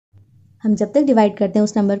हम जब तक डिवाइड करते हैं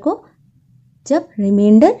उस नंबर को जब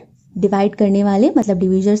रिमाइंडर डिवाइड करने वाले मतलब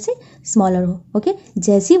डिविजर से स्मॉलर हो। ओके,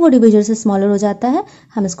 जैसे ही वो डिविजर से स्मॉलर हो जाता है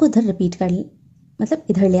हम इसको इधर रिपीट कर मतलब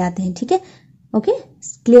इधर ले आते हैं। ठीक है, ओके,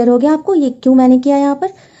 क्लियर हो गया आपको ये क्यों मैंने किया यहाँ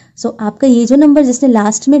पर। सो आपका ये जो नंबर जिसने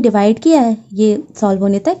लास्ट में डिवाइड किया है ये सॉल्व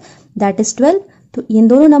होने तक, दैट इज 12। तो इन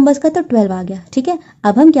दोनों नंबर्स का तो 12 आ गया। ठीक है,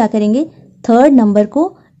 अब हम क्या करेंगे, थर्ड नंबर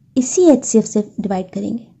को इसी HCF से डिवाइड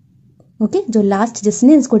करेंगे। ओके, जो लास्ट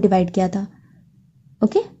जिसने इसको डिवाइड किया था।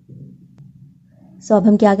 ओके, सो अब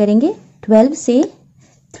हम क्या करेंगे, 12 से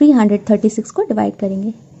 336 को डिवाइड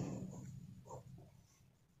करेंगे।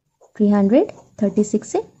 336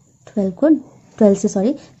 से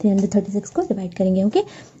 336 को डिवाइड करेंगे। ओके,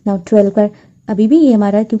 नाउ 12 का अभी भी ये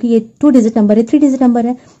हमारा, क्योंकि ये 2 डिजिट नंबर है, 3 डिजिट नंबर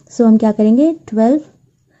है, सो हम क्या करेंगे, 12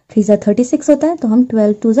 3 ज़ा 36 होता है, तो हम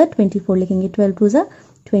 12 2 ज़ा 24 लिखेंगे, 12 2 ज़ा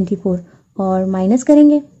 24 और माइनस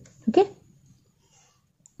करेंगे। ओके,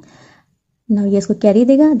 नाउ ये इसको कैरी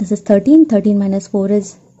देगा, this is 13, 13 minus 4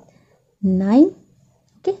 is 9।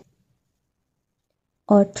 Okay,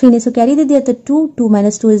 और 3 ने इसको कैरी दे दिया तो 2, 2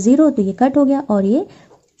 माइनस 2 इज 0, तो ये कट हो गया और ये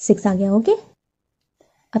 6 आ गया। ओके,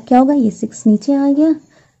 अब क्या होगा, ये 6 नीचे आ गया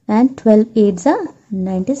एंड 12 8 ज़ा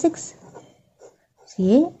 96।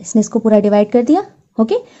 ये इसने इसको पूरा डिवाइड कर दिया।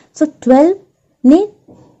 ओके, सो 12 ने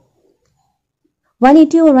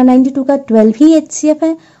 180 और 192 का 12 ही HCF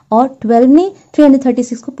है और 12 ने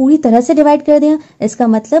 336 को पूरी तरह से डिवाइड कर दिया, इसका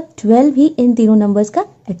मतलब 12 ही इन तीनों नंबर्स का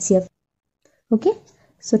HCF। Okay,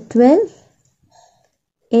 so 12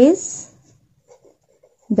 is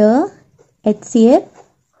the HCF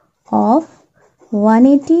of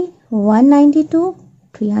 180, 192,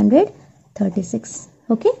 336.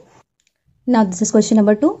 Okay, now this is question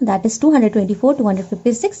number 2, that is 224,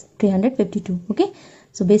 256, 352. Okay,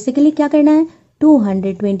 so basically क्या करना है,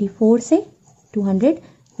 224 से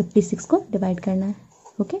 256 को डिवाइड करना है।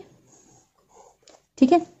 ओके,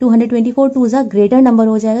 ठीक है, 224 2 ज़ा ग्रेटर नंबर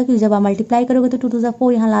हो जाएगा, क्योंकि जब आप मल्टीप्लाई करोगे तो 2 2 ज़ा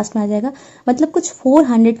 4 यहाँ लास्ट में आ जाएगा, मतलब कुछ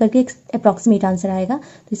 400 करके एक अप्रॉक्सीमेट आंसर आएगा,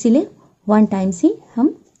 तो इसीलिए 1 टाइम्स ही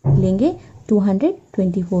हम लेंगे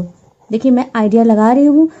 224। देखिए मैं आइडिया लगा रही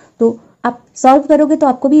हूँ, तो आप सॉल्व करोगे तो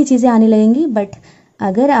आपको भी ये चीज़ें आने लगेंगी, बट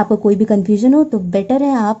अगर आपको कोई भी कंफ्यूजन हो तो बेटर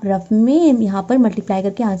है आप रफ में यहाँ पर मल्टीप्लाई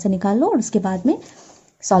करके आंसर निकाल लो और उसके बाद में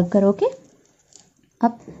सॉल्व करो। ओके,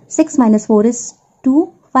 अब 6 minus 4 is 2,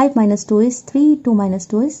 5 minus 2 is 3, 2 minus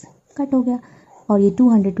 2 is cut हो गया और ये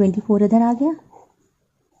 224 इधर आ गया।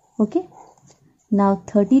 ओके, नाउ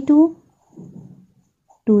 32,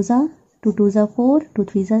 2 ज़ा 2 2 ज़ा 4, 2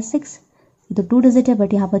 3 ज़ा 6, ये तो 2 डिजिट है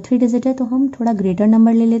बट यहाँ पर 3 डिजिट है, तो हम थोड़ा ग्रेटर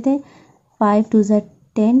नंबर ले लेते हैं। 5 2 ज़ा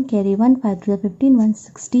 10 कैरी 1, 5 2 ज़ा 15, 1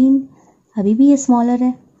 16, अभी भी ये स्मॉलर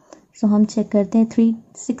है, सो हम चेक करते हैं 3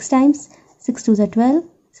 6 टाइम्स, 6 2 ज़ा 12,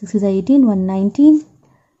 6 2 ज़ा 18, 119।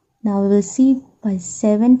 Now we will see bye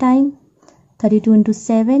 7 time, 32 into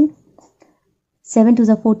 7, 7 2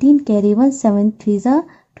 ज़ा 14 कैरी 1, 7 3 ज़ा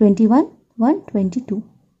 21, 122।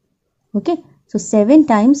 ओके, सो 7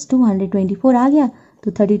 टाइम्स 224 आ गया,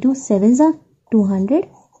 तो 32 7 ज़ा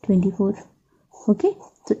 224। ओके,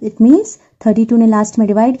 तो इट मीन्स 32 ने लास्ट में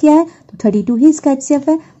डिवाइड किया है तो 32 ही इसका HCF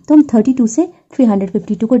है, तो हम 32 से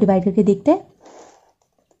 352 को डिवाइड करके देखते हैं।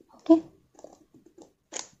 ओके,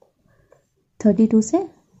 32 से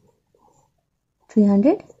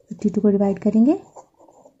 352 को डिवाइड करेंगे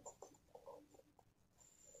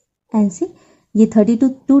एंड सी, ये 32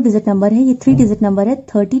 2 डिजिट नंबर है, ये 3 डिजिट नंबर है।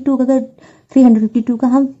 32 का अगर 352 का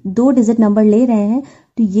हम 2 डिजिट नंबर ले रहे हैं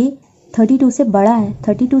तो ये 32 से बड़ा है,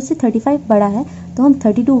 32 से 35 बड़ा है, तो हम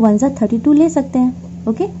 32 1 ज़ा 32 ले सकते हैं।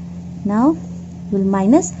 Okay, now will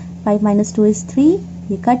minus 5 minus 2 is 3,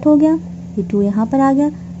 ये कट हो गया, ये 2 यहाँ पर आ गया।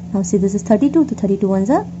 नाउ सी दिस इज 32, तो 32 1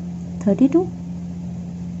 ज़ा 32।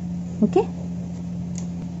 ओके,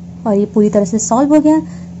 और ये पूरी तरह से सॉल्व हो गया।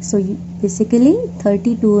 So basically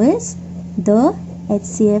 32 is the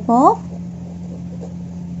HCF of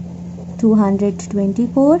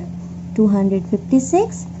 224,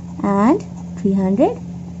 256 and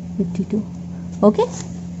 352. Okay,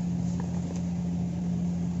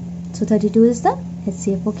 so 32 is the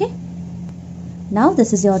HCF. Okay, now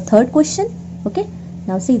this is your third question. Okay,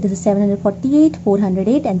 now see this is 748,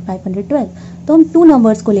 408 and 512. तो हम 2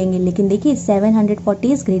 numbers को लेंगे, लेकिन देखिए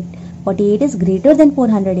 748 is greater than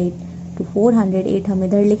 408, तो 408 हम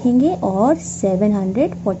इधर लिखेंगे और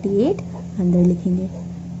 748 अंदर लिखेंगे।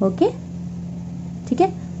 ओके, ठीक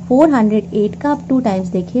है, 408 का आप 2 टाइम्स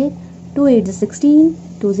देखिए, 2 8 16,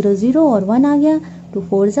 2 0 0 और 1 आ गया, 2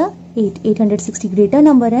 4 8, 860 ग्रेटर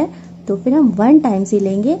नंबर है, तो फिर हम 1 टाइम्स ही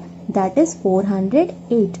लेंगे, दैट इज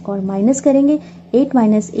 408 और माइनस करेंगे। 8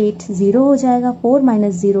 माइनस 8 0 हो जाएगा, 4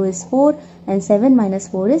 minus 0 is 4 and 7 minus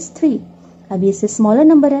 4 is 3। अब इससे स्मॉलर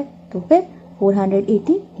नंबर है तो फिर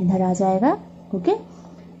 480 इधर आ जाएगा। ओके,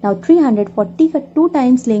 नाउ 340 का 2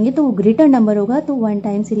 टाइम्स लेंगे तो वो ग्रेटर नंबर होगा, तो 1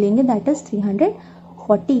 टाइम्स ही लेंगे, that is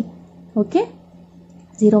 340। Okay,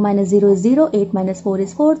 0 minus 0 is 0, 8 minus 4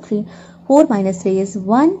 is 4, 4 minus 3 is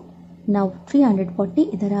 1। Now 340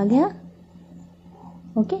 इधर आ गया।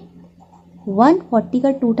 ओके, 140 का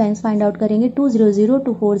 2 टाइम्स फाइंड आउट करेंगे, 2 0 0,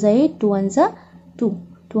 2 4 जा 8, 2 1 जा 2,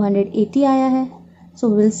 280 आया है। सो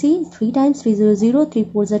विल सी 3 टाइम्स, 3 0 0, 3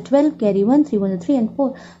 4 जा 12, carry 1, 3 1 3 and 4,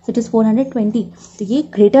 so it is 420। तो ये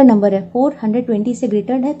ग्रेटर नंबर है, 420 से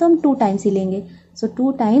ग्रेटर है तो हम 2 टाइम्स ही लेंगे, सो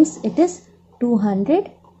 2 times it is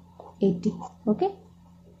 280। Okay,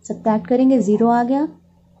 subtract करेंगे, 0 आ गया,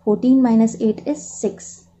 14 minus 8 is 6।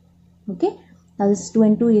 Okay, now this 2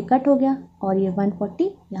 and 2 ये कट हो गया और ये 140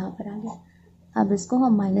 यहाँ पर आ गया। अब इसको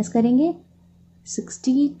हम माइनस करेंगे,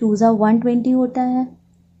 60 2 जा 120 होता है,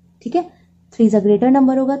 ठीक है, 3 जा ग्रेटर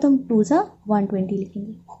नंबर होगा तो हम 2 जा 120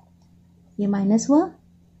 लिखेंगे, ये माइनस हुआ।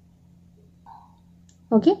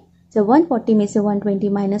 ओके, जब 140 में से 120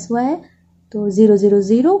 माइनस हुआ है तो 0 0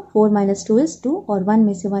 0, 4 minus 2 is 2 और 1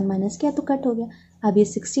 में से 1 माइनस किया तो कट हो गया। अब ये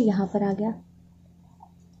 60 यहाँ पर आ गया।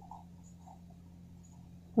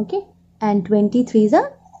 ओके, एंड 23 जा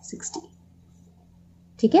 60,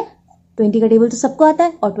 ठीक है, 20 का टेबल तो सबको आता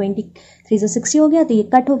है और 23 जा 60 हो गया तो ये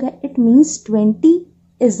कट हो गया। It means 20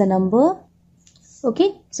 is the number.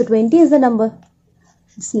 Okay, so 20 is the number.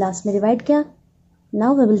 Last में डिवाइड किया,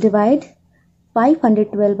 now we will divide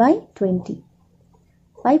 512 by 20।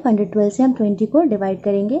 512 से हम 20 को डिवाइड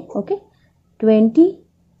करेंगे। ओके, 20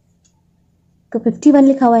 को 51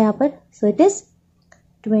 लिखा हुआ है यहाँ पर, सो इट इज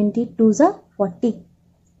 22 जा 40,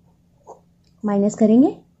 माइनस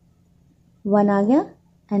करेंगे, 1 आ गया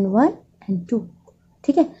एंड 1 एंड 2,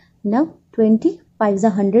 ठीक है। नाउ 25 जा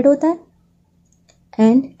 100 होता है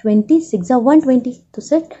एंड 26 जा 120, तो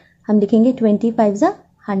सिर्फ हम लिखेंगे 25 जा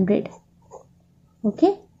 100।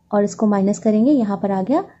 ओके, और इसको माइनस करेंगे, यहाँ पर आ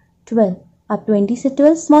गया 12। अब 20 से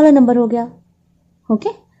 12 स्मॉलर नंबर हो गया। ओके,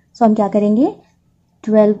 सो हम क्या करेंगे,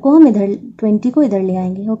 12 को हम इधर, 20 को इधर ले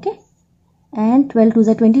आएंगे। ओके, एंड 12 2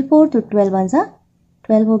 जा 24, तो 12 1 जा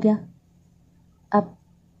 12 हो गया। अब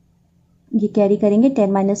ये कैरी करेंगे, 10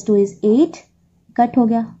 minus 2 is 8, कट हो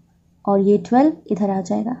गया और ये 12 इधर आ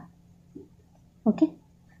जाएगा। ओके,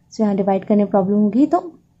 सो यहाँ डिवाइड करने में प्रॉब्लम होगी तो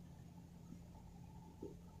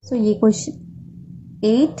सो ये क्वेश्चन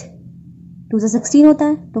 8 2 जा 16 होता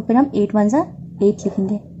है तो फिर हम 8 1 जा 8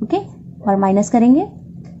 लिखेंगे। ओके, और माइनस करेंगे,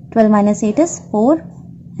 12 minus 8 is 4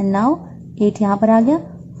 एंड नाउ 8 यहाँ पर आ गया,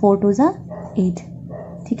 4 2 जा 8,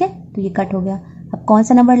 ठीक है, तो ये कट हो गया। अब कौन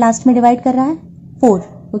सा नंबर लास्ट में डिवाइड कर रहा है, 4।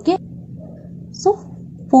 ओके, सो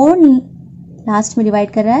 4 लास्ट में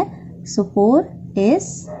डिवाइड कर रहा है, सो 4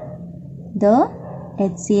 is the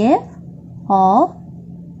HCF of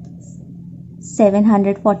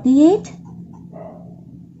 748,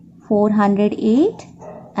 408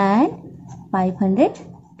 and 512।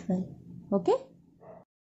 Okay.